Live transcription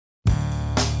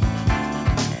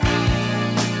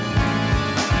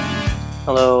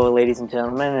Hello, ladies and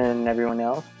gentlemen, and everyone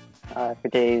else.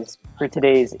 For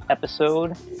today's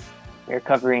episode, we're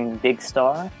covering Big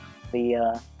Star,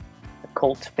 the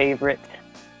cult favorite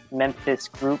Memphis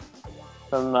group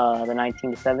from the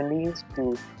 1970s,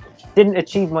 who didn't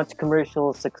achieve much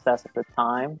commercial success at the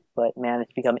time, but managed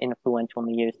to become influential in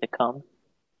the years to come.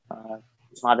 A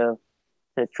lot of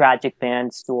the tragic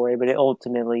band story, but it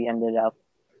ultimately ended up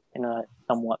in a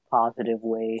somewhat positive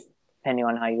way, depending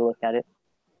on how you look at it.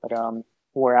 But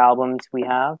 4 albums we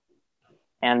have.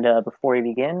 And before we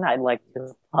begin, I'd like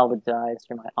to apologize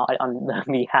on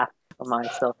behalf of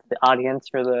myself to the audience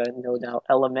for the no doubt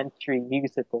elementary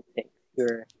musical takes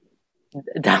you're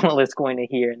doubtless going to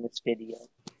hear in this video.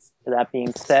 So that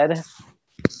being said,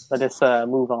 let us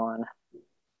move on.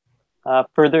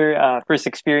 Further first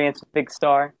experience with Big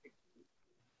Star.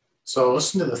 So I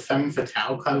listened to the Femme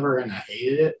Fatale cover and I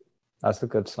hated it. That's a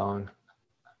good song.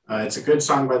 It's a good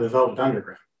song by the Velvet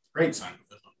Underground. Great song by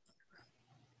the Velvet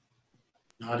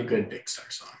Underground. Not a good Big Star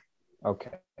song.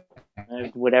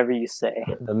 Okay. Whatever you say.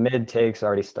 The mid takes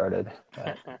already started.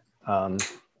 But, in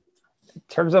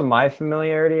terms of my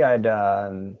familiarity, I'd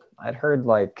heard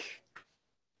like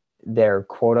their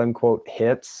quote unquote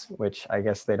hits, which I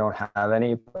guess they don't have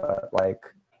any, but like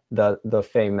the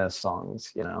famous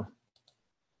songs, you know.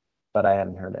 But I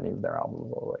hadn't heard any of their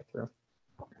albums all the way through.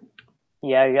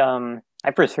 Yeah,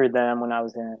 I first heard them when I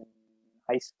was in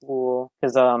high school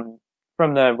because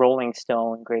from the Rolling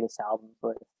Stone Greatest Albums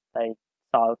list, I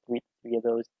saw three of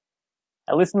those.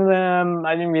 I listened to them.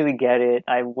 I didn't really get it.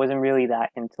 I wasn't really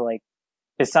that into like.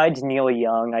 Besides Neil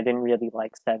Young, I didn't really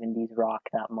like '70s rock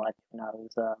that much when I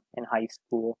was in high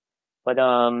school. But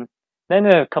then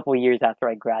a couple of years after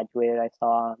I graduated, I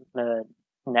saw the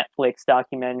Netflix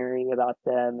documentary about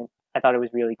them, and I thought it was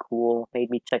really cool.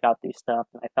 Made me check out their stuff,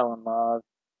 and I fell in love.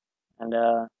 And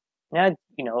yeah,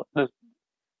 the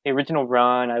original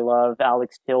run. I love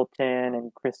Alex Chilton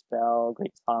and Chris Bell.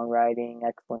 Great songwriting,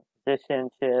 excellent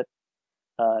musicianship,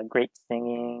 great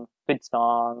singing, good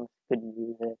songs, good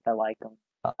music. I like them.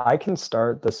 I can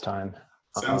start this time.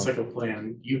 Sounds like a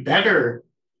plan. You better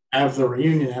have the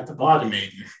reunion at the bottom,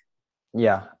 Aiden.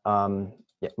 Yeah.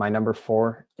 My number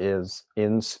 4 is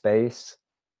In Space.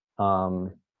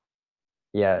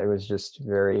 Yeah, it was just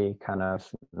very kind of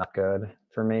not good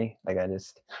for me. Like I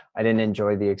didn't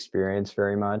enjoy the experience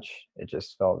very much. It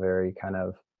just felt very kind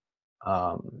of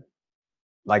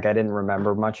like I didn't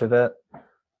remember much of it.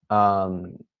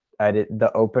 I did from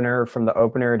the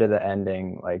opener to the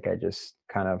ending, like I just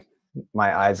kind of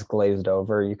my eyes glazed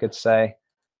over, you could say.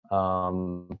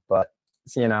 But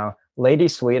Lady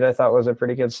Sweet I thought was a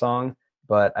pretty good song,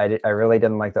 but I really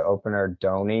didn't like the opener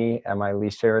Donny, and my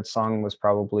least favorite song was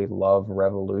probably Love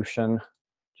Revolution,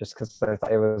 just because I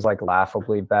thought it was like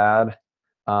laughably bad.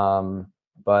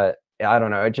 But I don't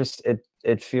know,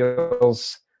 it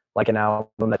feels like an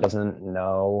album that doesn't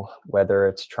know whether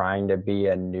it's trying to be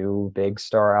a new Big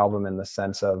Star album in the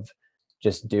sense of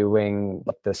just doing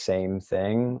like the same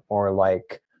thing, or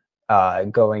like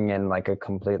going in like a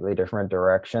completely different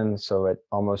direction. So it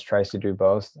almost tries to do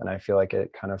both, and I feel like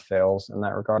it kind of fails in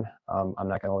that regard. I'm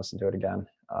not going to listen to it again.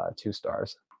 2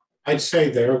 stars. I'd say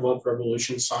their Love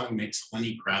Revolution song makes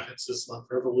Lenny Kravitz's Love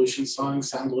Revolution song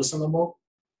sound listenable.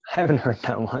 I haven't heard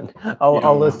that one.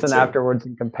 I'll listen afterwards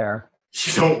and compare.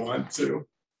 You don't want to.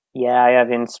 Yeah, I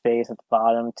have In Space at the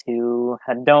bottom too.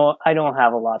 I don't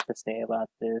have a lot to say about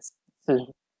this.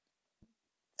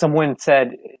 Someone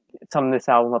said sum this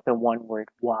album up in one word: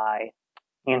 why?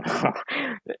 I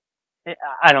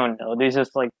don't know. There's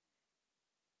just like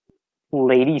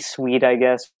Lady Sweet, I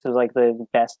guess, was like the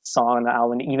best song on the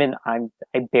album. Even I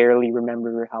barely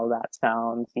remember how that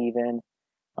sounds. Even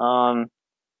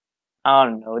I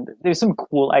don't know. There's some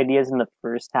cool ideas in the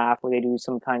first half where they do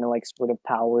some kind of like sort of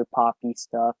power poppy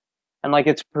stuff, and like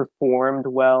it's performed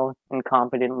well and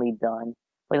competently done.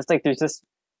 But it's like there's just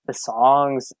the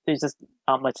songs. There's just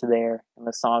not much there in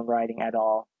the songwriting at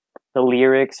all. The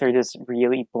lyrics are just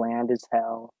really bland as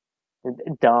hell.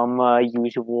 Dumb,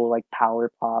 usual like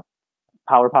power pop.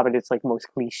 Power pop at its like most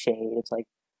cliche. It's like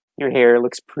your hair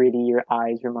looks pretty, your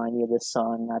eyes remind you of the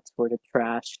sun. That sort of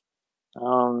trash.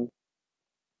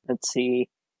 Let's see.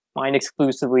 Mine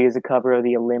exclusively is a cover of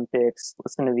the Olympics.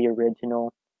 Listen to the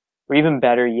original. Or even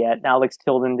better yet, Alex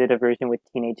Tilden did a version with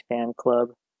Teenage Fan Club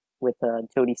with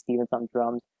Jody Stevens on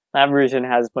drums. That version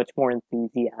has much more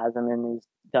enthusiasm and is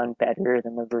done better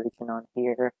than the version on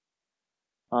here.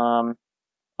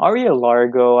 Aria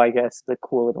Largo, I guess, is a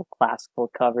cool little classical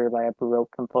cover by a Baroque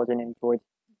composer named George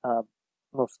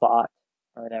Moffat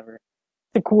or whatever.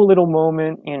 It's a cool little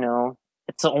moment, you know.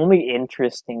 It's the only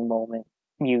interesting moment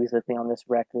musically on this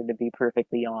record, to be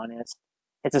perfectly honest.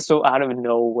 it's just so out of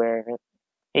nowhere.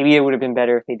 Maybe it would have been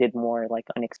better if they did more like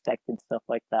unexpected stuff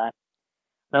like that.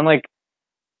 Then like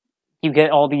you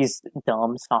get all these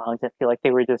dumb songs that feel like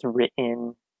they were just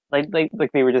written like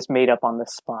they were just made up on the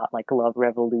spot, like Love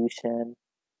Revolution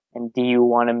and Do You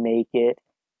Want to Make It,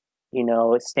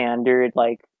 standard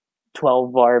like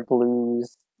 12 bar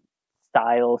blues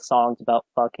style songs about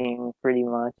fucking pretty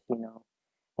much.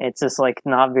 It's just like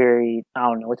not very, I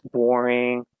don't know, it's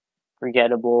boring,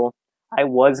 forgettable. I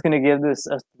was going to give this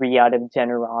a 3 out of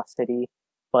generosity,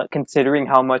 but considering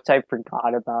how much I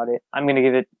forgot about it, I'm going to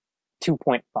give it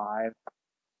 2.5 out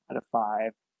of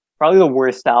 5. Probably the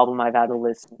worst album I've had to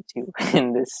listen to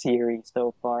in this series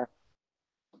so far.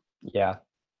 Yeah,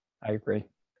 I agree.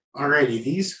 Alrighty,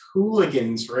 these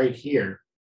hooligans right here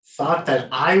thought that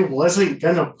I wasn't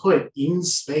gonna put In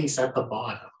Space at the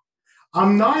bottom.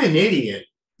 I'm not an idiot.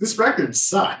 This record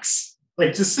sucks.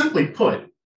 Like, just simply put,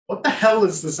 what the hell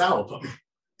is this album?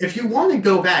 If you want to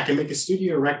go back and make a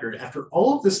studio record after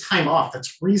all of this time off,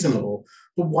 that's reasonable.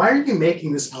 But why are you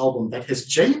making this album that has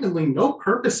genuinely no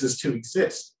purposes to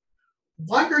exist?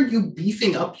 Why are you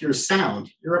beefing up your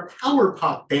sound? You're a power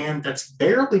pop band that's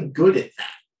barely good at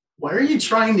that. Why are you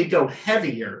trying to go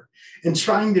heavier and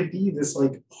trying to be this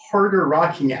like harder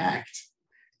rocking act?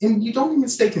 And you don't even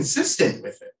stay consistent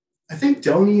with it. I think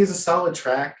Donny is a solid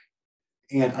track.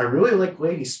 And I really like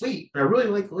Lady Sweet, but I really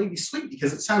like Lady Sweet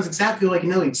because it sounds exactly like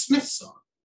an Elliott Smith song.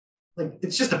 Like,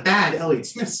 it's just a bad Elliott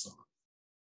Smith song.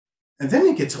 And then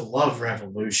you get to Love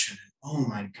Revolution. Oh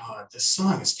my God, this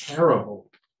song is terrible.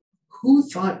 Who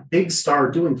thought Big Star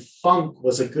doing funk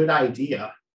was a good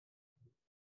idea?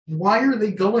 Why are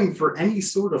they going for any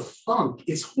sort of funk?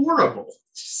 It's horrible.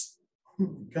 It's just, oh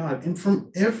my God. And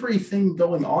from everything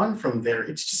going on from there,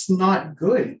 it's just not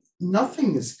good.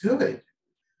 Nothing is good.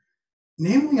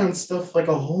 Namely on stuff like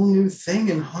A Whole New Thing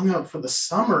and Hung Out for the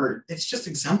Summer, it's just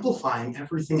exemplifying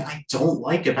everything I don't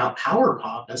like about power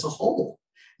pop as a whole.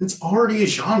 It's already a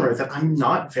genre that I'm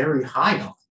not very high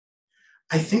on.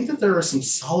 I think that there are some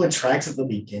solid tracks at the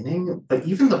beginning, but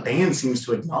even the band seems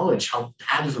to acknowledge how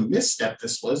bad of a misstep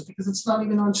this was because it's not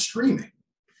even on streaming.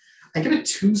 I give it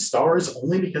 2 stars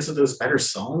only because of those better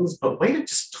songs, but way to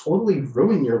just totally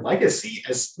ruin your legacy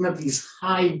as one of these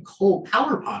high cult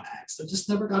power pop acts that just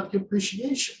never got the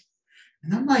appreciation.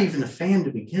 And I'm not even a fan to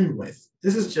begin with.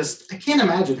 This is just, I can't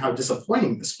imagine how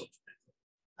disappointing this would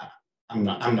be. I'm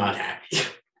not happy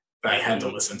that I had to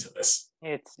listen to this.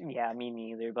 It's, yeah, me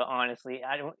neither, but honestly,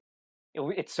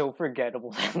 it's so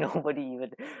forgettable that nobody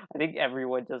even, I think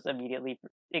everyone just immediately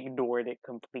ignored it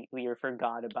completely or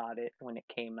forgot about it when it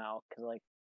came out, because like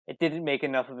it didn't make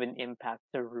enough of an impact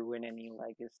to ruin any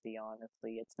legacy.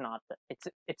 Honestly, it's not that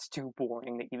it's too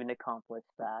boring to even accomplish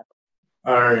that.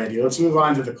 Alrighty, let's move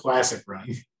on to the classic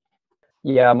run.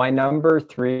 Yeah, my number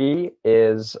 3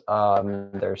 is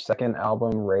their second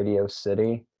album, Radio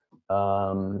City.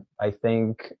 I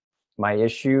think my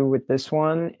issue with this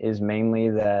one is mainly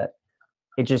that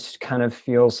it just kind of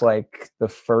feels like the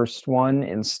first one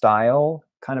in style,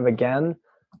 kind of again.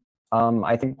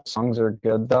 I think the songs are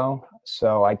good though,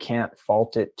 so I can't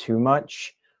fault it too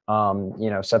much.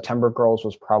 September Girls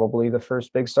was probably the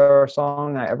first Big Star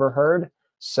song I ever heard,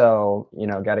 so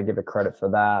got to give it credit for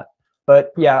that.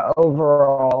 But yeah,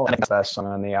 overall, I think the best song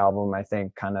on the album. I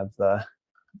think kind of the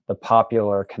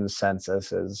popular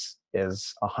consensus is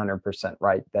 100%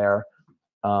 right there.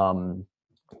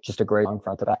 Just a great song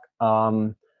front to back.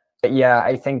 But yeah,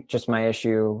 I think just my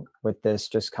issue with this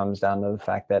just comes down to the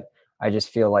fact that I just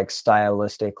feel like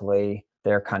stylistically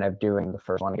they're kind of doing the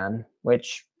first one again,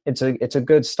 which it's a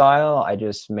good style. I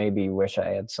just maybe wish I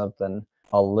had something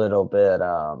a little bit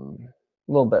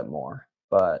more,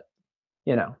 but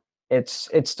it's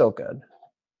still good.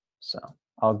 So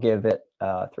I'll give it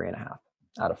 3.5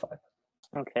 out of 5.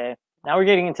 Okay, now we're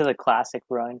getting into the classic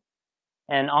run,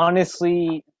 and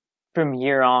honestly, from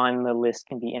here on, the list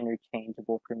can be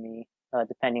interchangeable for me,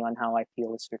 depending on how I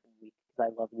feel a certain week.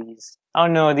 Because I love these. I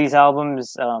don't know, these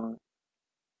albums.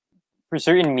 For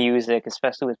certain music,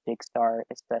 especially with Big Star,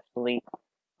 especially,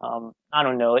 I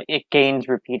don't know, it gains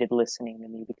repeated listening to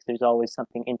me because there's always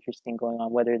something interesting going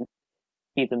on, whether it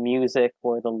be the music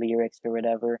or the lyrics or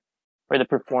whatever, or the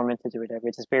performances or whatever.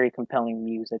 It's just very compelling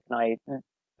music, and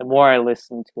the more I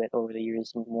listen to it over the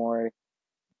years, the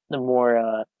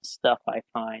more stuff I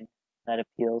find that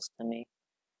appeals to me.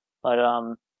 But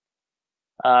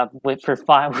for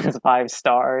 5 with 5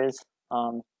 stars,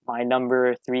 my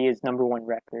number 3 is Number One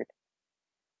Record,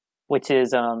 which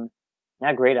is a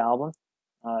great album.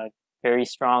 Very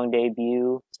strong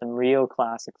debut. Some real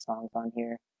classic songs on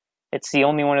here. It's the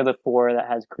only one of the 4 that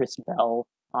has Chris Bell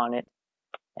on it,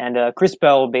 and Chris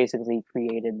Bell basically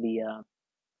created the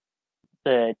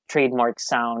the trademark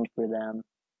sound for them,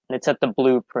 and it set the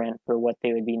blueprint for what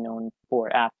they would be known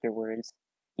for afterwards.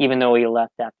 Even though he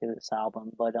left after this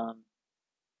album, but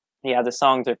yeah, the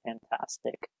songs are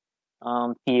fantastic.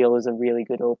 Feel is a really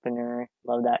good opener.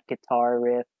 Love that guitar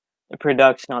riff. The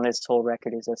production on this whole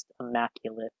record is just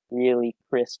immaculate, really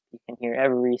crisp. You can hear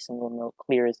every single note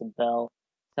clear as a bell.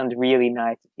 Sounds really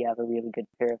nice if you have a really good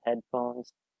pair of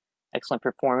headphones. Excellent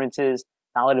performances.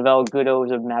 Ballad of El Goodo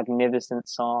is a magnificent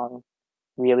song.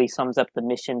 Really sums up the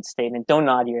mission statement. Don't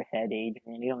nod your head,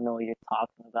 Adrian. You don't know what you're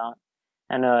talking about.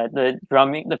 And the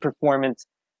drumming, the performance,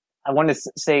 I want to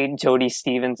say Jody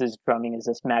Stevens' drumming is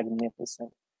just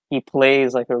magnificent. He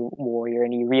plays like a warrior,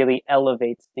 and he really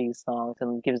elevates these songs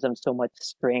and gives them so much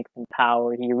strength and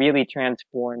power. He really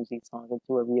transforms these songs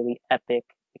into a really epic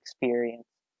experience.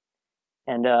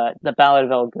 And the Ballad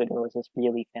of El Goodo is just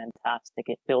really fantastic.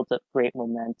 It builds up great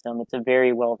momentum. It's a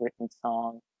very well-written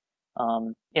song.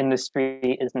 In the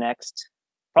Street is next.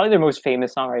 Probably their most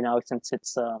famous song right now, since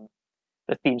it's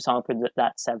the theme song for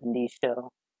that 70s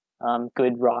show.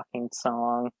 Good rocking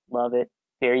song. Love it.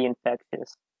 Very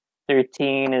infectious.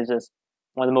 13 is just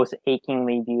one of the most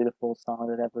achingly beautiful songs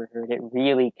I've ever heard. It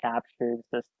really captures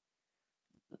this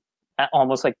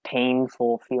almost like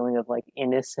painful feeling of like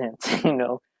innocence.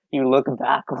 You look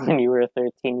back when you were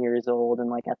 13 years old, and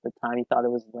like at the time you thought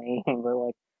it was lame, but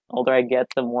like the older I get,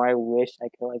 the more I wish I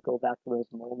could like go back to those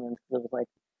moments. It was like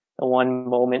the one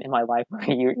moment in my life where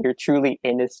you're truly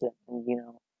innocent, and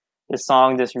the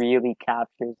song just really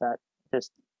captures that.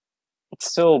 Just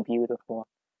it's so beautiful,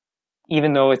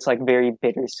 even though it's like very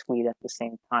bittersweet at the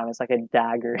same time. It's like a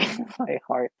dagger in my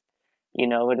heart,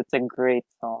 but it's a great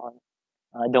song.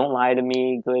 Don't Lie to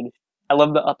Me, good. I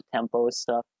love the up-tempo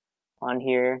stuff on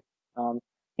here. The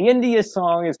India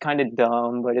song is kind of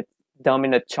dumb, but it's dumb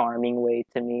in a charming way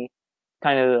to me.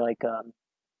 Kind of like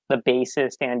the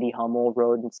bassist Andy Hummel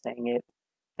wrote and sang it,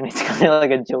 and it's kind of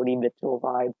like a Joni Mitchell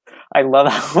vibe. I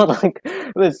love how like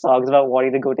the song's about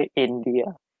wanting to go to India,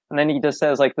 and then he just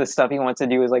says like the stuff he wants to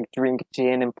do is like drink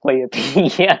gin and play a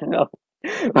piano.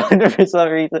 But for some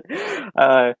reason,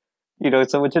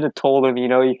 someone should have told him,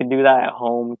 you can do that at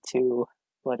home too.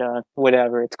 But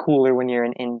whatever, it's cooler when you're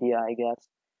in India, I guess.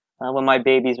 When My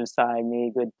Baby's Beside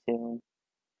Me, good tune.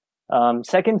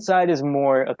 Second side is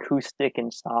more acoustic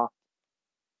and soft,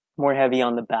 more heavy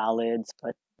on the ballads,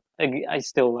 but I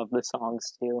still love the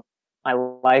songs too. My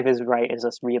Life Is Right is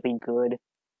just really good.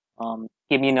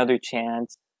 Give Me Another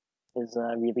Chance is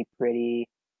really pretty.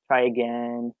 Try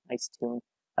Again, nice tune.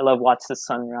 I love Watch the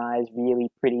Sunrise, really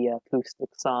pretty acoustic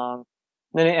song.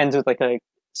 And then it ends with like a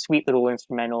sweet little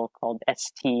instrumental called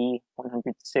ST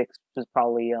 106, which is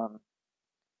probably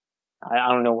I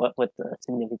don't know what the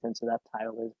significance of that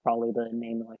title is. Probably the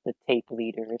name of like the tape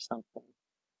leader or something.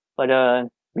 But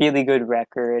really good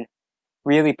record.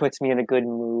 Really puts me in a good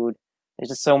mood. There's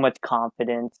just so much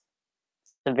confidence.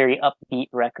 It's a very upbeat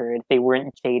record. They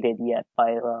weren't jaded yet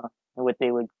by what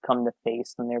they would come to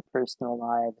face in their personal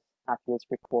lives after this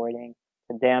recording.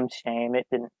 It's a damn shame it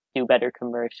didn't do better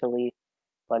commercially.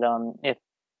 But if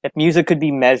music could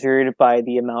be measured by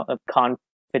the amount of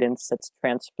confidence that's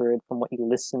transferred from what you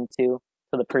listen to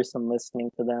the person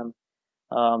listening to them,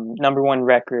 number one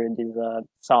record is a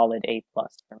solid A+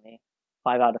 for me.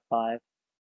 5 out of 5.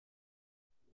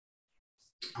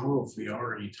 Oh, if we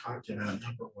already talked about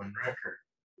number one record.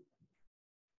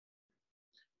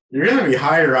 You're going to be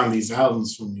higher on these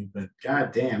albums from me, but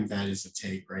goddamn, that is a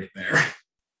take right there.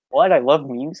 What? I love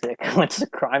music. What's the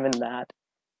crime in that?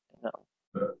 No.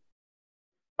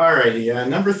 Alrighty,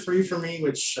 number 3 for me,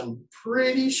 which I'm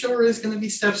pretty sure is going to be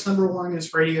Steps number 1,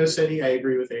 is Radio City. I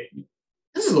agree with Aiden.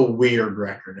 This is a weird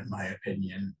record, in my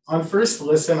opinion. On first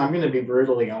listen, I'm going to be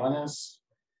brutally honest.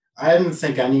 I didn't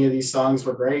think any of these songs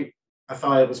were great. I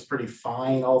thought it was pretty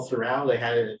fine all throughout. I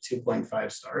had it at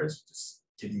 2.5 stars. Just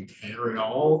didn't care at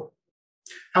all.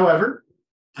 However,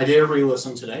 I did a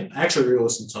re-listen today. I actually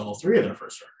re-listened to all 3 of their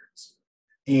first records.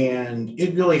 And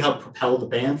it really helped propel the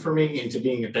band for me into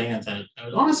being a band that I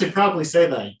would honestly probably say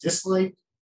that I dislike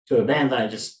to a band that I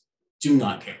just do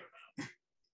not care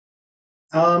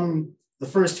about. The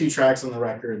first 2 tracks on the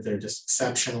record, they're just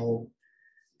exceptional.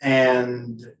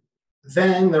 And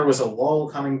then there was a lull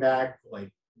coming back,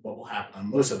 like what will happen on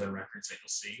most of their records that you'll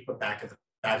see, but Back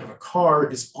of a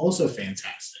Car is also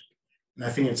fantastic. And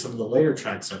I think that some of the later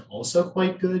tracks are also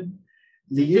quite good.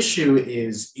 The issue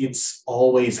is it's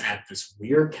always at this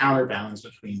weird counterbalance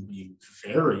between being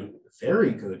very,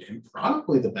 very good and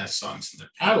probably the best songs in their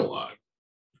catalog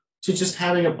to just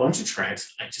having a bunch of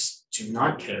tracks I just do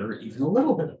not care even a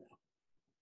little bit about.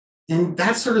 And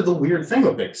that's sort of the weird thing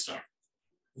with Big Star.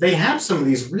 they have some of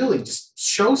these really just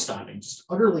show-stopping, just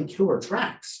utterly killer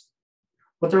tracks.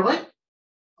 But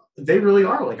they really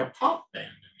are like a pop band to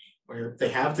me, where they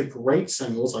have the great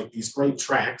singles, like these great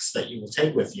tracks that you will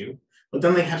take with you, but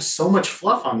then they have so much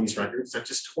fluff on these records that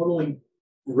just totally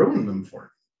ruin them for me.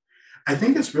 I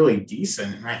think it's really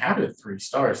decent, and I have it at 3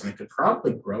 stars, and it could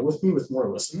probably grow with me with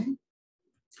more listening.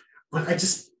 But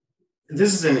this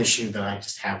is an issue that I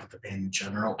just have with the band in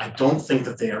general. I don't think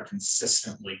that they are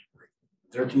consistently great.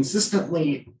 They're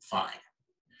consistently fine.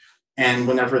 And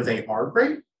whenever they are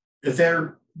great,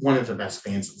 they're one of the best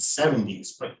bands of the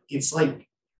 70s, but it's like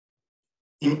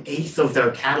an eighth of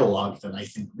their catalog that I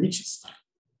think reaches that.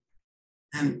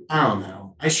 And I don't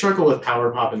know. I struggle with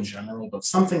power pop in general, but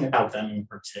something about them in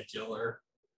particular,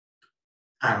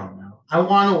 I don't know. I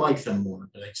want to like them more,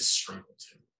 but I just struggle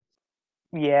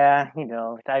to. Yeah,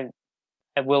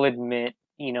 I will admit,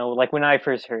 like when I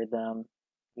first heard them,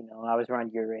 I was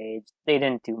around your age. They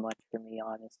didn't do much for me,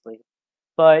 honestly.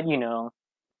 But,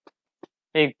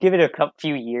 give it a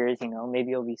few years,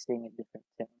 maybe I'll be seeing a different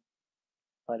tune.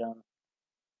 But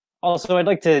also, I'd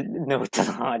like to note to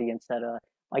the audience that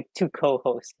like two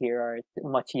co-hosts here are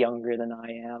much younger than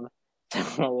I am,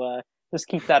 so just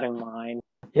keep that in mind.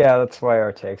 Yeah, that's why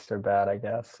our takes are bad, I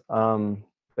guess.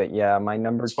 But yeah, my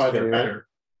number That's why they're two. better.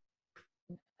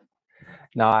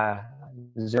 Nah,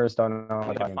 Zeros don't know I'm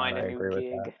what gonna I'm talking find about. a I new agree with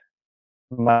that. gig.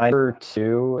 My number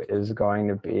two is going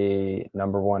to be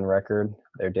number one record,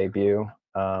 their debut.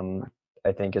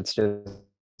 I think it's just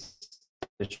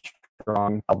a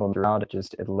strong album throughout.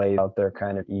 It lays out their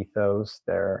kind of ethos,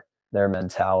 their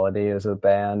mentality as a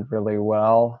band really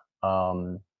well.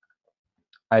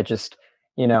 I just,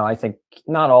 I think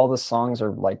not all the songs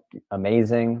are like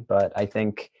amazing, but I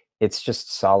think it's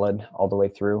just solid all the way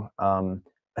through.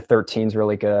 13's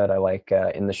really good. I like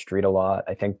In the Street a lot.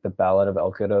 I think the Ballad of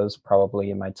El Goodo is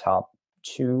probably in my top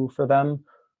two for them,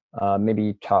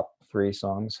 maybe top three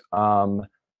songs.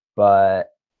 But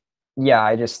yeah,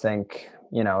 I just think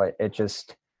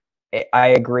I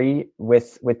agree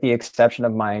with the exception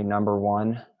of my number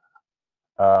one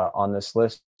on this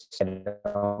list. I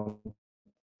don't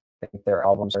think their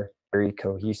albums are very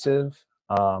cohesive.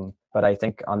 But I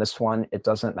think on this one, it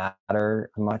doesn't matter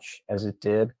as much as it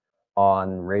did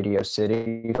on Radio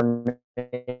City for me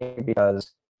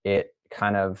because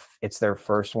it's their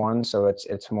first one, so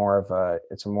it's more of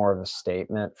a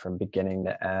statement from beginning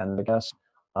to end, I guess.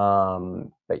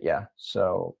 But yeah,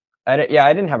 so I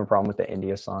didn't have a problem with the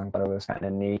India song, but it was kind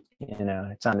of neat.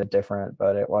 It sounded different,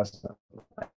 but it wasn't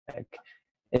like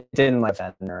it didn't like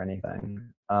offend or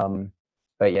anything.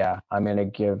 But yeah, I'm gonna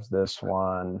give this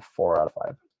one 4 out of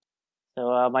 5.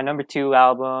 So my number two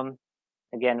album,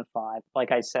 again a 5.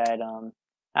 Like I said,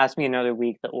 ask me another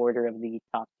week. The order of the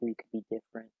top three could be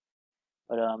different,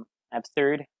 but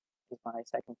Absurd is my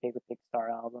second favorite Pixar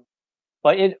album.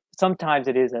 But sometimes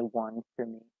it is a 1 for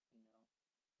me,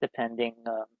 depending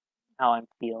how I'm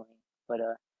feeling. But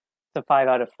it's a 5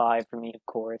 out of 5 for me, of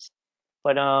course.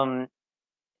 But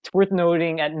it's worth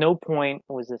noting, at no point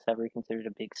was this ever considered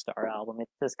a big star album. It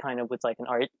just kind of was like an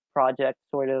art project,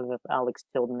 sort of Alex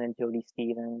Chilton and Jody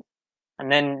Stevens.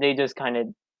 And then they just kind of,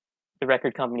 the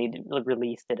record company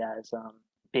released it as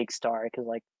Big Star because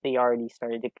like they already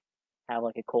started to have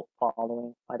like a cult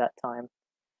following by that time.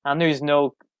 And there's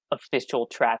no official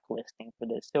track listing for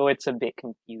this, so it's a bit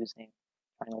confusing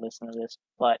trying to listen to this.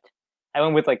 But I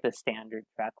went with like the standard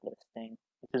track listing,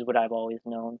 which is what I've always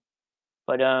known.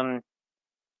 But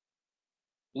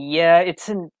yeah,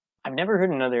 I've never heard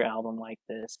another album like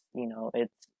this.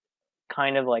 It's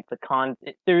kind of like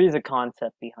there is a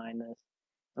concept behind this,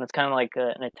 and it's kind of like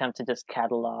an attempt to just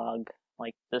catalog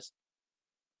like this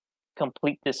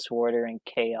complete disorder and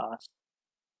chaos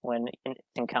when it's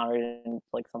encountered in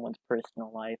like someone's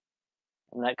personal life,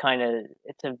 and that kind of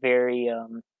it's a very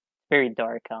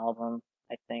dark album,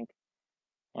 I think.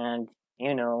 And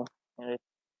you know,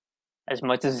 as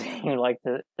much as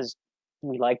as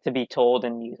we like to be told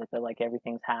in music that like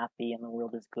everything's happy and the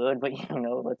world is good, but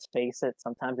let's face it,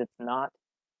 sometimes it's not.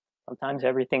 Sometimes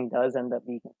everything does end up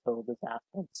being a total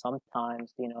disaster.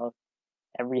 Sometimes,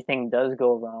 everything does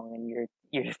go wrong and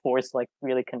you're forced to like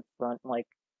really confront like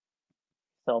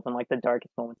self in like the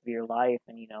darkest moments of your life.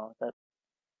 And that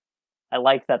I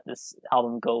like that this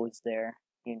album goes there,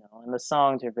 and the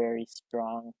songs are very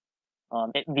strong.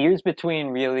 It veers between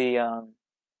really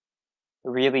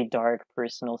dark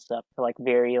personal stuff to like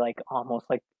very like almost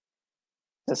like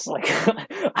just like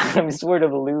I'm sort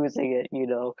of losing it.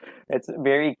 It's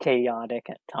very chaotic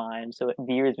at times, so it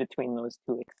veers between those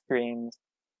two extremes.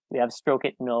 We have Stroke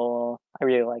It Noel. I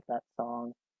really like that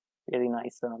song. Really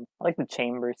nice. I like the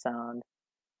chamber sound.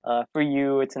 For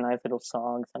You, it's a nice little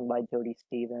song sung by Jody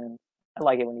Stevens. I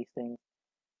like it when he sings.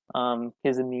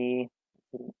 Kiss of Me,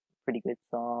 it's a pretty good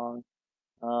song.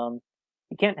 Um,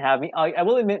 You Can't Have Me. I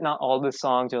will admit, not all the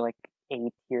songs are like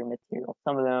A-tier material.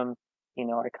 Some of them,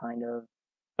 are kind of,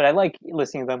 but I like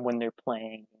listening to them when they're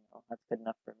playing. That's good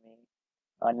enough for me.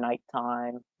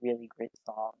 Nighttime, really great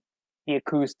song. The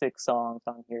acoustic songs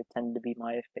on here tend to be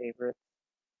my favorite.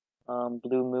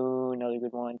 Blue Moon, another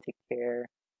good one. Take Care.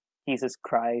 Jesus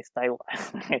Christ. I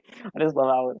just love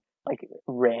how like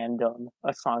random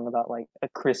a song about like a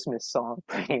Christmas song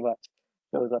pretty much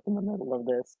shows up in the middle of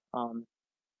this.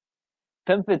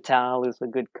 Femme Fatale is a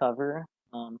good cover.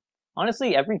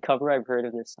 Honestly, every cover I've heard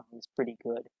of this song is pretty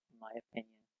good, in my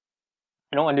opinion.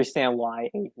 I don't understand why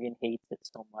Adrian hates it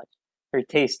so much. Her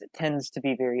taste tends to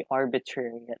be very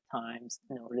arbitrary at times,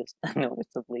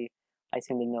 noticeably. I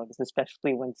seem to notice,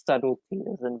 especially when subtlety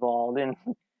is involved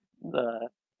the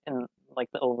in like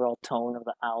the overall tone of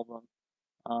the album.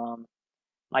 Um,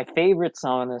 my favorite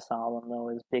song on this album though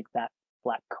is Big Fat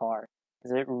Black Car,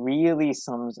 because it really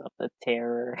sums up the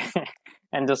terror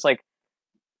and just like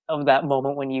of that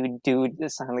moment when you do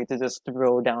decide to just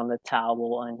throw down the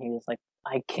towel and he's like,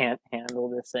 I can't handle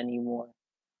this anymore.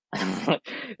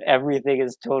 Everything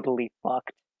is totally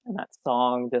fucked. And that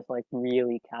song just like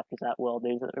really captures that well.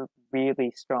 There's a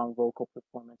really strong vocal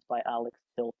performance by Alex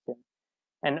Chilton.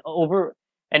 And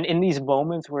and in these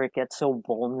moments where it gets so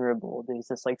vulnerable, there's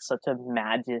just like such a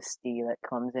majesty that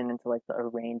comes into like the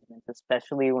arrangements,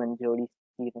 especially when Jody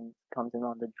Stevens comes in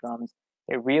on the drums.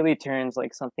 It really turns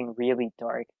like something really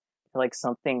dark to like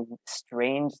something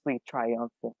strangely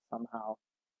triumphant somehow.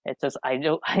 It's just I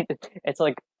don't it's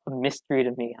like a mystery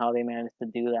to me how they managed to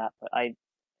do that, but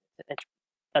it's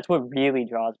that's what really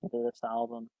draws me to this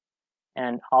album.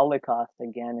 And Holocaust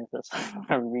again is just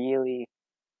a really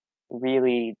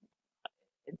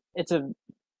it's a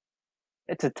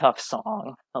it's a tough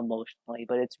song emotionally,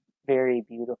 but it's very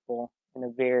beautiful in a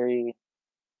very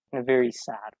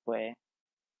sad way.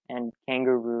 And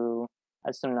Kangaroo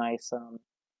has some nice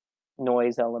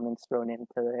noise elements thrown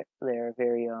into there,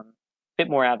 very bit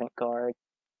more avant-garde.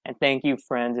 And Thank You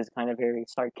Friends is kind of very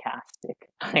sarcastic,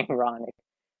 ironic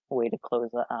way to close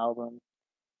the album.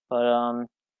 But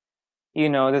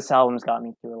this album's got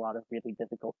me through a lot of really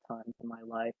difficult times in my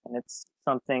life, and it's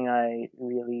something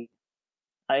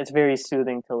it's very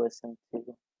soothing to listen to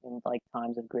in like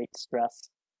times of great stress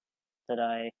that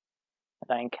I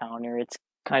encounter. It's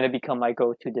kind of become my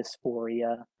go-to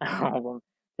dysphoria album,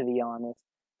 to be honest.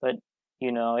 But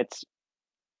it's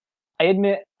I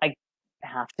admit I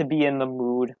have to be in the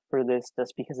mood for this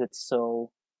just because it's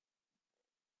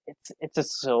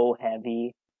just so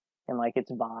heavy and like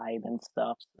its vibe and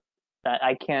stuff that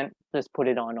I can't just put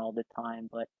it on all the time.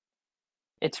 But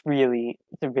it's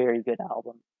a very good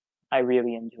album. I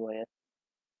really enjoy it.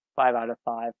 5 out of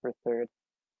 5 for third.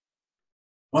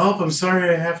 Well, I'm sorry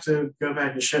I have to go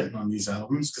back to shitting on these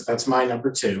albums because that's my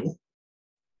number two.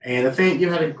 And I think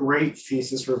you had a great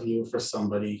thesis review for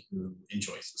somebody who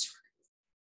enjoys this record.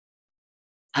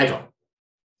 I don't.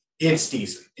 It's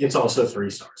decent. It's also 3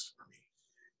 stars for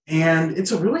me. And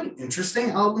it's a really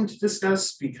interesting album to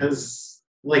discuss because,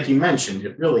 like you mentioned,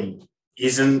 it really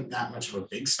isn't that much of a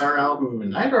big star album.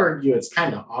 And I'd argue it's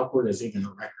kind of awkward as even a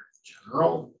record in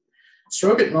general.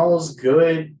 Stroke It Null is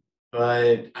good,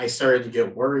 but I started to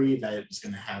get worried that it was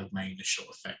going to have my initial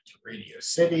effect to Radio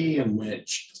City, in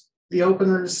which the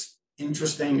opener's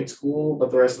interesting, it's cool,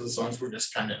 but the rest of the songs were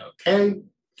just kind of okay.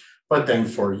 But then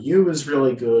For You is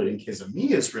really good, and Kiss of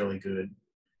Me is really good,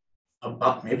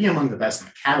 about maybe among the best in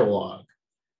the catalog.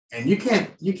 And you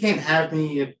can't have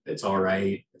me. It's all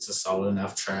right. It's a solid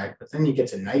enough track. But then you get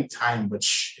to Nighttime,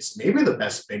 which is maybe the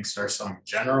best Big Star song in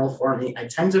general for me. I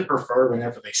tend to prefer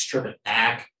whenever they strip it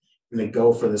back and they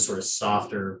go for this sort of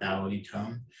softer ballady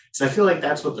tone. So I feel like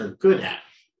that's what they're good at.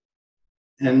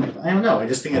 And I don't know. I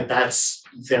just think that that's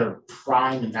their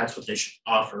prime, and that's what they should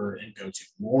offer and go to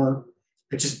more.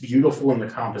 It's just beautiful in the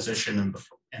composition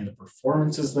and the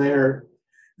performances there.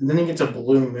 And then you get to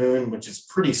Blue Moon, which is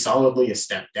pretty solidly a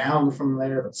step down from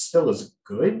there, but still is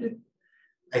good.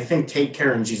 I think Take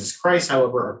Care and Jesus Christ,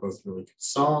 however, are both really good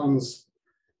songs.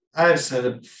 I've said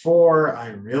it before, I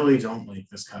really don't like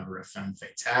this cover of Femme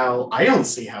Fatale. I don't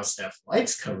see how Steph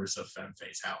likes covers of Femme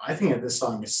Fatale. I think that this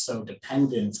song is so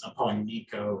dependent upon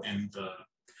Nico and the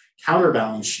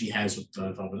counterbalance she has with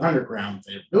the Velvet Underground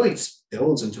that it really just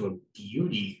builds into a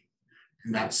beauty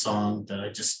in that song that I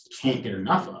just can't get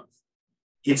enough of.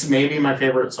 It's maybe my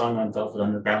favorite song on Velvet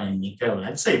Underground and Nico, and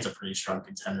I'd say it's a pretty strong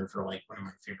contender for like one of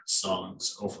my favorite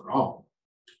songs overall.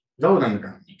 Velvet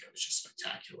Underground and Nico is just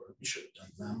spectacular. We should have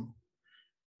done them.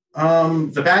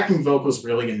 The backing vocals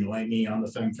really annoy me on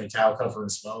the Femme Fatale cover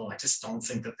as well. I just don't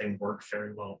think that they work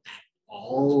very well at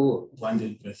all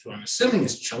blended with who I'm assuming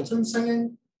is Chilton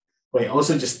singing, who I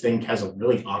also just think has a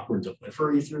really awkward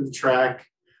delivery through the track.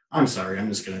 I'm sorry, I'm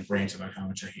just going to rant about how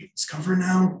much I hate this cover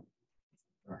now.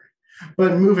 All right.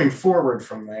 But moving forward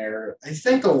from there, I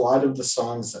think a lot of the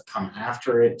songs that come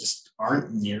after it just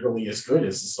aren't nearly as good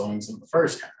as the songs in the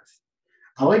first half.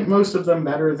 I like most of them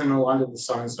better than a lot of the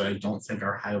songs that I don't think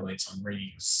are highlights on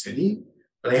Radio City,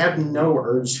 but I have no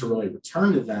urge to really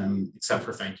return to them except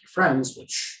for Thank You Friends,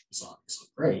 which is obviously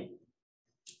great.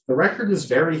 The record is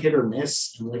very hit or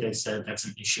miss, and like I said, that's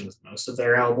an issue with most of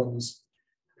their albums.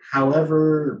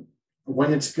 However,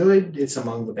 when it's good, it's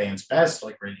among the band's best,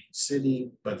 like Radio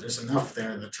City, but there's enough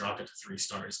there that drop it to 3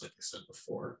 stars, like I said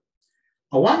before.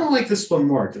 I want to like this one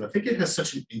more because I think it has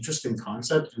such an interesting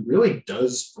concept and really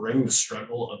does bring the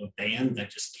struggle of a band that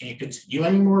just can't continue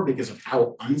anymore because of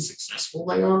how unsuccessful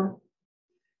they are.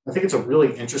 I think it's a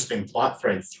really interesting plot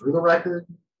thread through the record.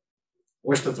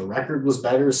 Wish that the record was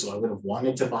better, so I would have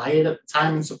wanted to buy it at the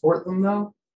time and support them,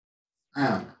 though. I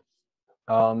don't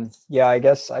know. Yeah, I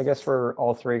guess we're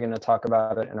all three going to talk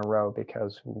about it in a row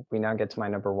because we now get to my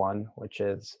number one, which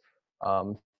is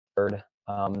third.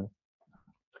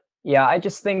 Yeah, I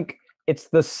just think it's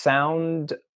the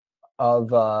sound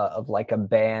of like a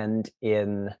band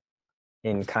in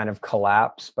kind of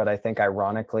collapse, but I think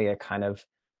ironically it kind of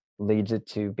leads it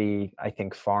to be, I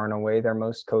think, far and away their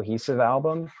most cohesive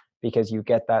album because you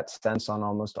get that sense on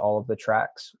almost all of the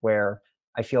tracks where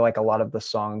I feel like a lot of the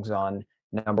songs on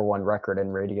number one record in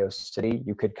Radio City,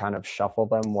 you could kind of shuffle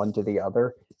them one to the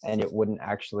other and it wouldn't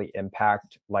actually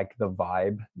impact like the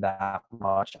vibe that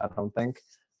much, I don't think.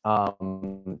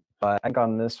 But I think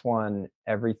on this one,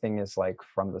 everything is like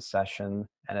from the session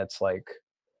and it's like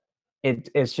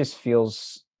it just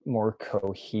feels more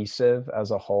cohesive as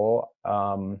a whole.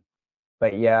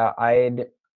 But yeah, I'd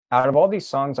out of all these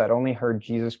songs, I'd only heard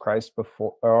Jesus Christ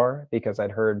before because I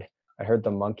heard the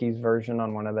Monkees version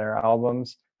on one of their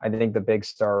albums. I think the Big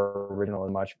Star original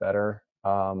is much better.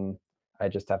 I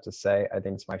just have to say, I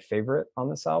think it's my favorite on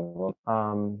this album.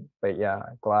 But yeah,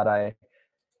 glad I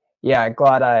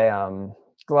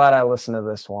listened to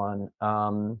this one.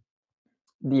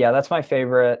 Yeah, that's my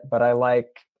favorite, but I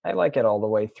like it all the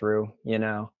way through, you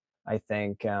know. I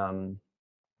think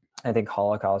I think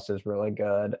Holocaust is really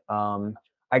good.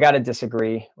 I got to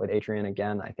disagree with Adrian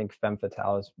again. I think Femme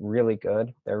Fatale is really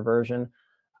good, their version.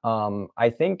 I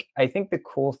think the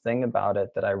cool thing about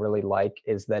it that I really like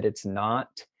is that it's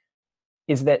not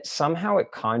is that somehow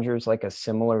it conjures like a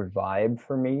similar vibe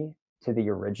for me to the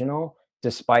original,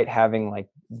 despite having like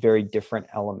very different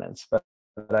elements. But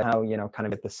I how kind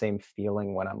of get the same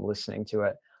feeling when I'm listening to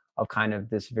it of kind of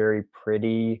this very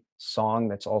pretty song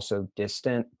that's also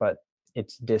distant, but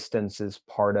its distance is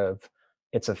part of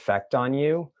its effect on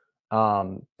you.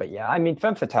 But yeah, I mean,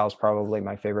 Femme Fatale is probably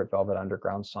my favorite Velvet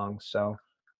Underground song. So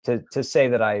to say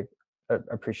that I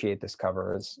appreciate this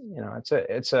cover is,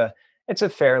 it's a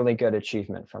fairly good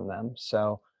achievement from them.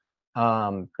 So,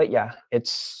 but yeah,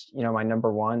 it's my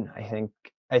number one.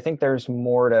 I think there's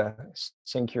more to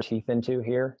sink your teeth into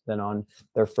here than on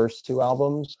their first two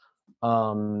albums.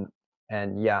 Um,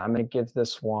 and yeah, I'm gonna give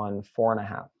this one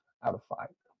 4.5 out of 5.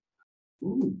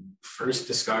 Ooh, first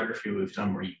discography we've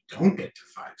done where you don't get to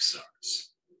 5 stars.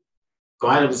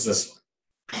 Glad it was this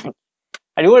one.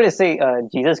 I do want to say,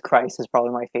 Jesus Christ is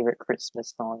probably my favorite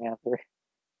Christmas song ever.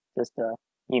 Just,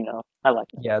 I like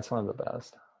it. Yeah, it's one of the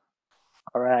best.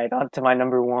 All right, on to my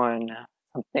number one.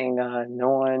 Something no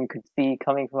one could see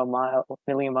coming from a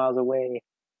million miles away.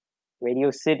 Radio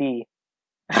City,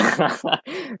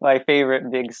 my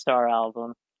favorite Big Star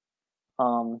album.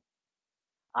 Um,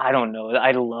 I don't know.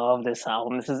 I love this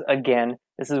album. This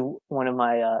is one of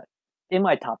my in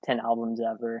my top 10 albums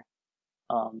ever.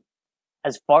 Um,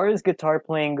 as far as guitar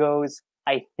playing goes,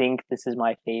 I think this is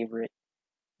my favorite.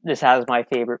 This has my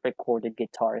favorite recorded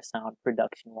guitar sound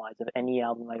production wise of any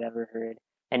album I've ever heard.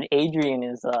 And Adrian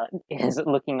is is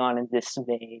looking on in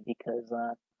dismay because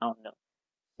I don't know.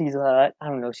 She's I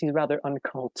don't know, she's rather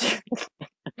uncultured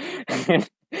in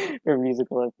her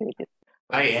musical opinion.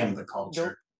 I am the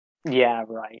culture. Yeah,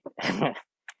 right.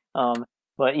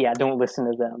 But yeah, don't listen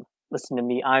to them. Listen to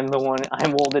me. I'm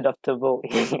old enough to vote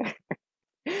here.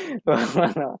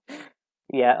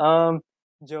 Yeah,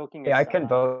 joking Yeah, I aside, can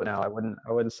vote now. I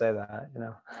wouldn't say that.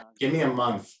 Give me a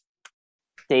month.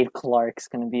 Dave Clark's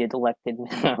gonna be elected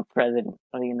president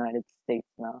of the United States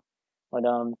now. But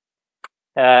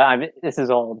this is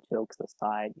all jokes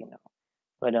aside.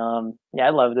 But yeah, I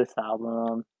love this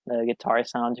album. The guitar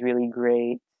sounds really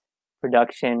great.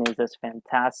 Production is just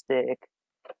fantastic.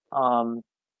 Um,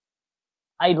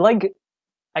 I like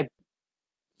I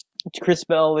Chris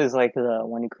Bell is like the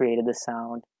one who created the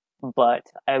sound, but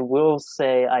I will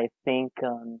say I think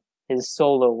his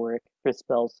solo work, Chris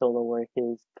Bell's solo work,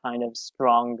 is kind of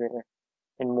stronger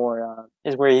and more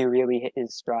is where he really hit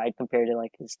his stride compared to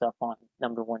like his stuff on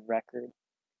Number One Record.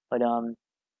 But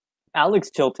Alex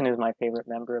Chilton is my favorite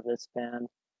member of this band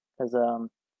because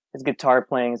his guitar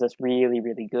playing is just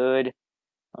really good.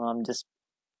 Just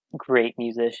great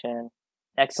musician,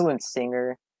 excellent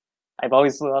singer. I've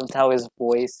always loved how his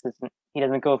voice isn't. He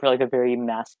doesn't go for like a very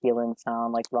masculine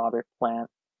sound like Robert Plant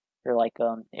or like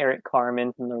Eric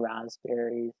Carmen from the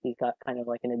Raspberries. He's got kind of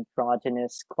like an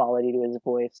androgynous quality to his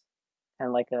voice,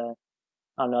 and like a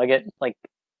I don't know. I get like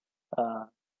uh,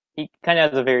 he kind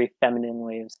of has a very feminine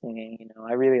way of singing. You know,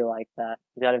 I really like that.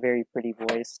 He's got a very pretty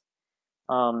voice.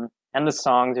 And the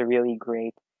songs are really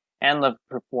great, and the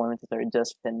performances are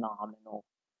just phenomenal.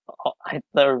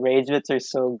 The arrangements are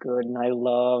so good, and I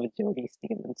love Jody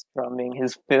Stevens' drumming.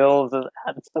 His fills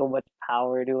add so much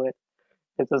power to it.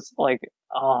 It's just like,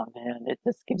 oh man,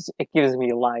 it gives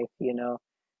me life, you know.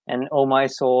 And Oh My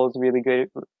Soul is really good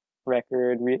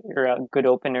record, or a good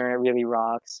opener. It really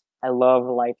rocks. I love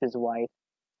Life Is White.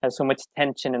 It has so much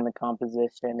tension in the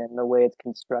composition, and the way it's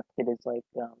constructed is like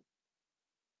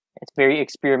it's very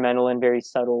experimental in very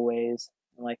subtle ways,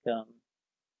 like the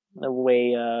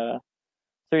way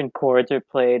certain chords are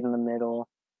played in the middle,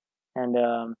 and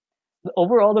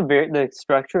overall the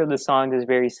structure of the songs is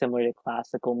very similar to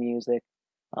classical music.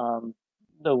 Um,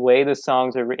 the way the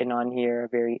songs are written on here are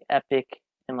very epic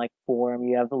in like form.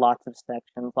 You have lots of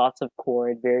sections, lots of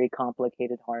chord, very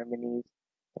complicated harmonies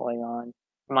going on.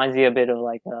 Reminds me a bit of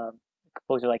like a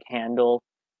composer like Handel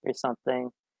or something.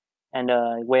 And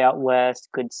Way Out West,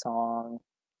 good song.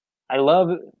 I love,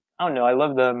 I don't know, I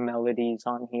love the melodies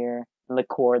on here and the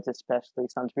chords especially.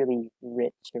 Sounds really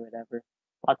rich or whatever.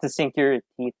 A lot to sink your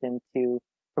teeth into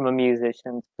from a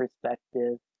musician's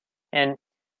perspective. And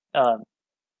um,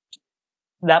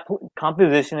 that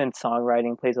composition and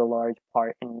songwriting plays a large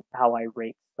part in how I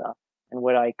rate stuff and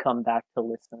what I come back to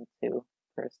listen to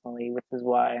personally, which is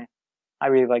why I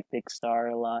really like Big Star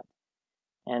a lot.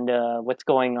 And What's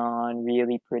Going On,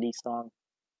 really pretty song.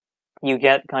 You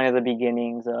get kind of the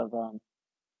beginnings of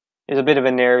there's a bit of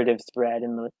a narrative thread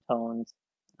in the tones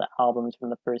the albums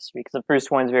from the first three, because the first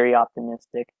one's very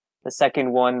optimistic. The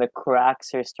second one, the cracks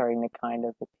are starting to kind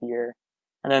of appear,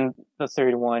 and then the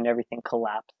third one, everything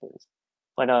collapses.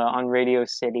 But on Radio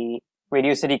City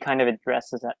kind of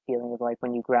addresses that feeling of like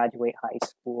when you graduate high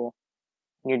school,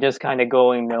 and you're just kind of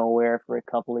going nowhere for a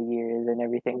couple of years, and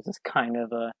everything's just kind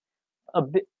of a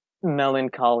bit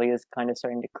melancholy is kind of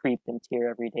starting to creep into your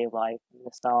everyday life. And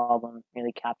this album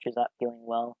really captures that feeling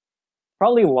well.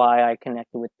 Probably why I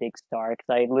connected with Big Star, because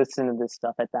I listened to this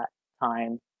stuff at that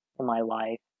time in my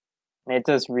life, and it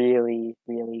just really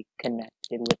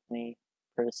connected with me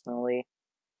personally.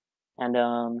 And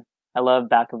I love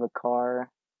Back of a Car,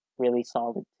 really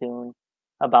solid tune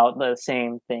about the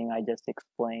same thing I just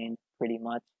explained pretty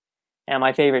much. And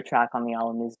my favorite track on the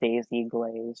album is Daisy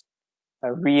Glaze,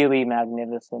 a really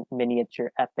magnificent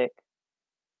miniature epic,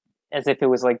 as if it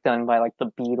was like done by like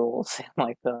the Beatles in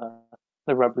like the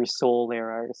Rubber Soul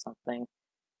era or something.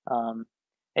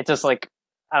 It's just like,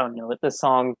 I don't know, the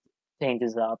song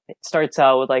changes up. It starts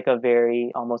out with like a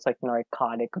very almost like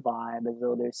narcotic vibe, as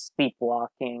though there's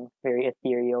sleepwalking, very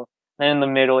ethereal. Then in the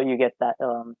middle you get that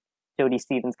Jody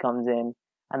Stevens comes in,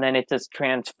 and then it just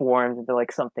transforms into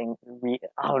like something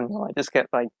I don't know, I just get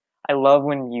like, I love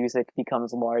when music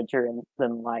becomes larger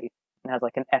than life and has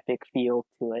like an epic feel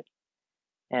to it.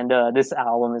 And this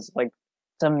album is like,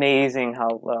 it's amazing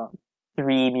how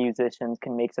three musicians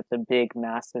can make such a big,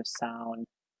 massive sound.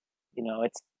 You know,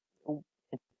 it,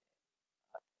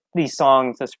 these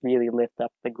songs just really lift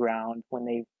up the ground when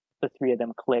the three of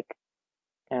them click.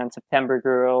 And September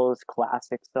Girls,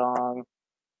 classic song,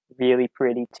 really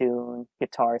pretty tune.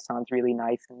 Guitar sounds really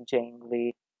nice and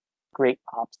jangly. Great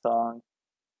pop song.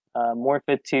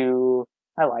 Morpha 2,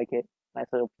 I like it. Nice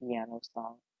little piano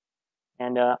song.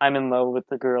 And I'm in Love with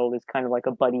the Girl is kind of like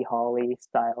a Buddy Holly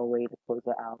style way to close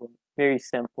the album. Very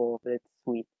simple, but it's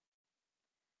sweet.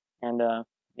 And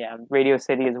yeah, Radio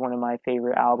City is one of my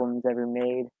favorite albums ever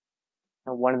made.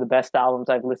 And one of the best albums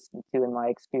I've listened to in my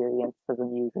experience as a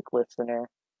music listener.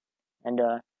 And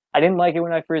I didn't like it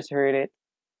when I first heard it.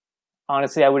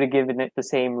 Honestly, I would have given it the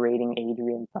same rating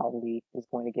Adrian probably was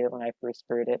going to give it when I first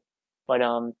heard it. But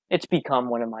it's become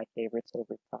one of my favorites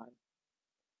over time.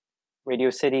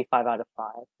 Radio City, 5 out of 5,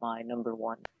 my number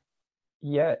one.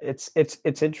 Yeah, it's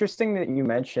interesting that you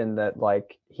mentioned that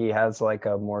like he has like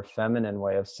a more feminine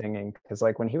way of singing, because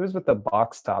like when he was with the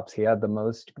Box Tops, he had the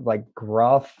most like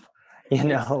gruff, you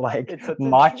know, like it's such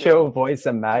macho voice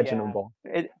yeah. imaginable.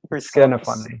 For It's kind of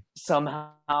funny.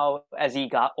 somehow, as he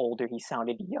got older, he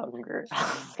sounded younger.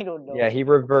 I don't know. Yeah, he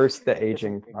reversed the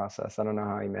aging process. I don't know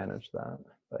how he managed that,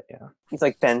 but yeah. He's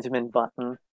like Benjamin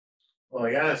Button. Well,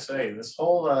 I gotta say, this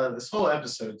whole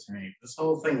episode tonight, this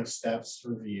whole thing of Steph's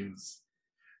reviews,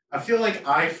 I feel like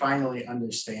I finally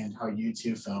understand how you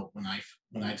two felt when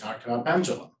I talked about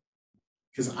Pendulum,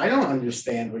 because I don't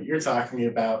understand what you're talking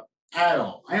about at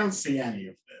all. I don't see any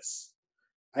of this.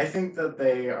 I think that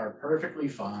they are perfectly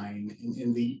fine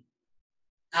in the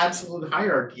absolute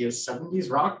hierarchy of 70s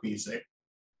rock music.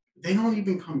 They don't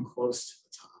even come close to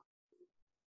the top.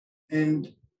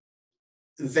 And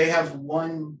they have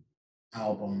one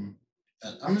album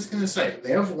that I'm just going to say,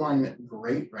 they have one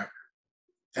great record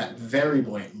that very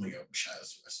blatantly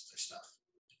overshadows the rest of their stuff.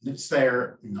 And it's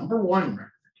their number one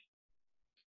record.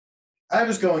 I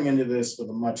was going into this with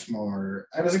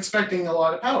I was expecting a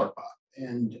lot of power pop.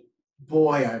 And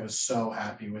boy, I was so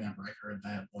happy whenever I heard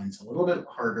that went a little bit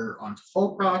harder onto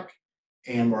folk rock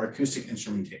and more acoustic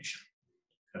instrumentation.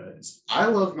 Because I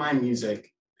love my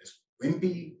music as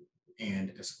wimpy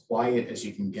and as quiet as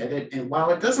you can get it. And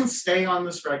while it doesn't stay on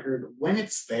this record, when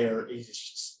it's there, it is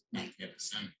just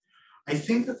magnificent. I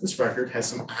think that this record has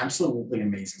some absolutely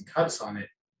amazing cuts on it.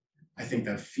 I think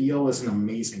that Feel is an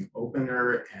amazing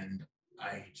opener, and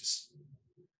I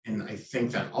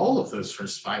think that all of those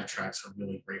first 5 tracks are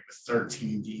really great, with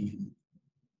 13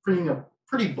 being a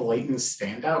pretty blatant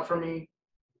standout for me.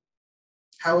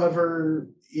 However,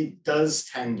 it does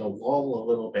tend to lull a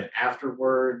little bit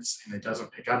afterwards, and it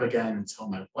doesn't pick up again until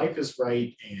My Life Is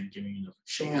Right and Give Me Another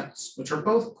Chance, which are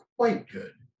both quite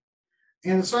good.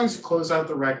 And the songs that close out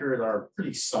the record are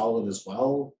pretty solid as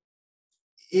well.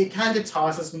 It kind of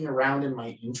tosses me around in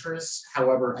my interests.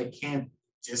 However, I can't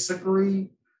disagree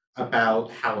about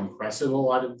how impressive a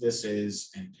lot of this is,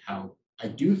 and how I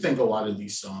do think a lot of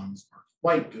these songs are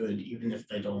quite good, even if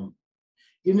they don't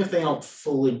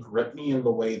fully grip me in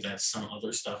the way that some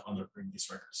other stuff on their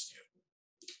previous records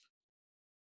do.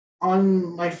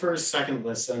 On my second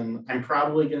listen, I'm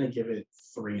probably going to give it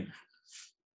 3.5.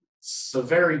 It's a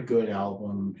very good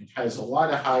album. It has a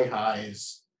lot of high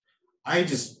highs. I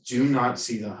just do not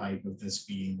see the hype of this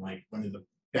being like one of the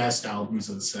best albums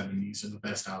of the 70s or the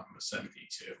best album of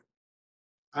 72.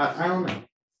 I don't know.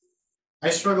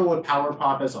 I struggle with power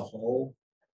pop as a whole.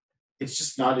 It's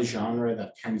just not a genre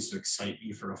that tends to excite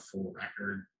me for a full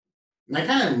record. And I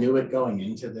kind of knew it going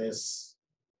into this,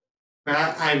 but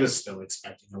I was still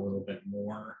expecting a little bit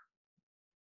more.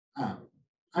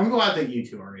 I'm glad that you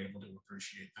two are able to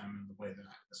appreciate them in the way that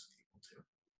I wasn't able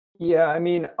to. Yeah, I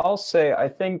mean, I'll say I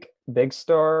think Big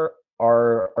Star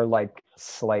are like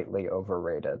slightly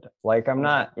overrated. Like I'm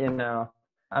not,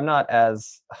 I'm not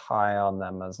as high on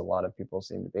them as a lot of people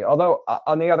seem to be. Although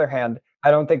on the other hand,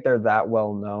 I don't think they're that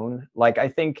well known. Like I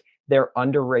think they're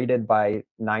underrated by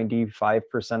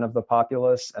 95% of the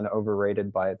populace and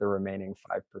overrated by the remaining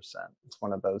 5%. It's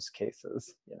one of those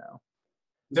cases, you know.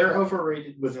 They're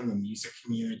overrated within the music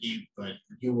community, but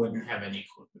you wouldn't have any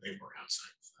clue who they were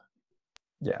outside of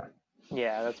that. Yeah.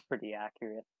 Yeah, that's pretty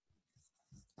accurate.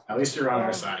 At least you're on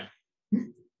our side.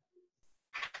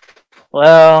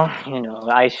 Well,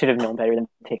 I should have known better than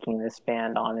picking this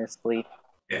band, honestly.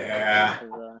 Yeah.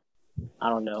 I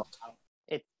don't know.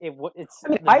 It's. I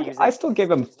mean, I still give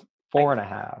them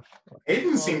 4.5.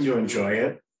 Aiden seemed to enjoy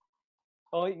it.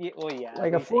 Oh, yeah.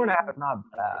 Like a 4.5 is not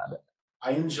bad.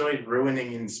 I enjoyed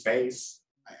Ruining in Space.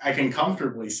 I can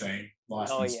comfortably say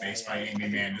Lost in Space by Amy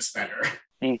Mann is better.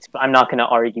 I'm not going to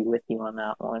argue with you on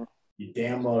that one. You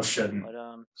damn well shouldn't.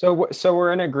 But, so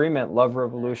we're in agreement. Love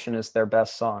Revolution is their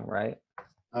best song, right?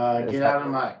 Get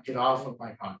off of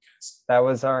my podcast. That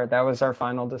was our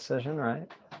final decision, right?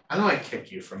 How do I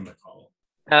kick you from the call?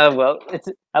 Well, it's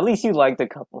at least you liked a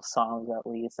couple songs. At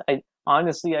least, I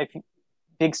feel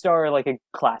Big Star are like a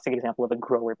classic example of a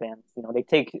grower band.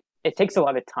 It takes a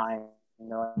lot of time,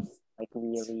 like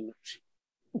really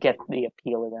get the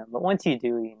appeal of them. But once you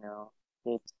do,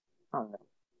 it's, I don't know.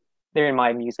 They're in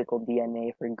my musical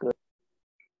DNA for good.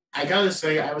 I gotta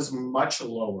say, I was much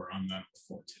lower on them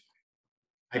before too.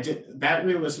 I did that.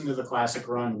 Re-listen to the classic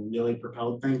run really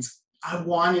propelled things. I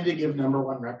wanted to give number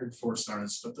one record 4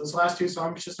 stars, but those last 2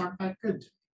 songs just aren't that good.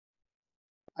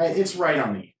 It's right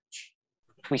on the edge.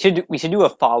 We should do a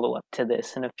follow-up to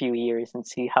this in a few years and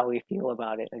see how we feel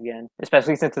about it again,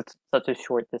 especially since it's such a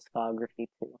short discography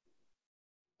too.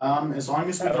 As long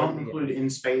as we don't include In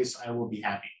Space, I will be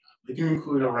happy. We can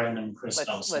include a random Chris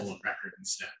Bell solo record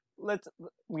instead.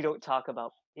 We don't talk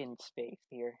about In Space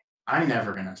here. I'm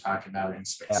never going to talk about In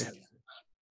Space again.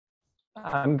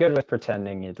 I'm good with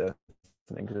pretending it doesn't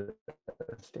exist.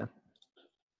 Yeah.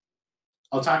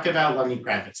 I'll talk about Lenny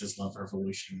Kravitz's Love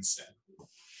Revolution instead.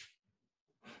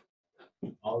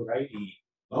 Alrighty.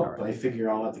 Well, All right. I figure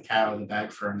I'll let the cat out of the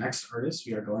bag for our next artist.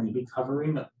 We are going to be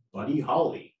covering Buddy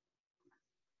Holly.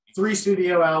 3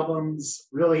 studio albums,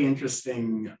 really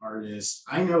interesting artist.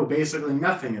 I know basically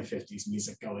nothing of 50s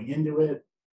music going into it.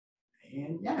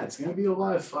 And yeah, it's going to be a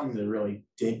lot of fun to really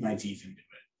dig my teeth into it.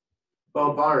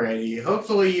 Well, already,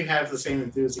 hopefully you have the same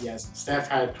enthusiasm Steph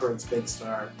had towards Big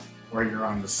Star, or you're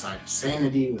on the side of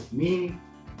sanity with me.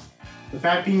 With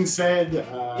that being said,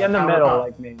 in the middle,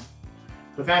 like me.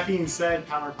 With that being said,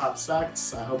 Power Pop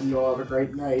sucks. I hope you all have a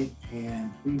great night,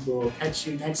 and we will catch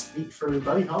you next week for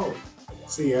Buddy Holly.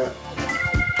 See ya.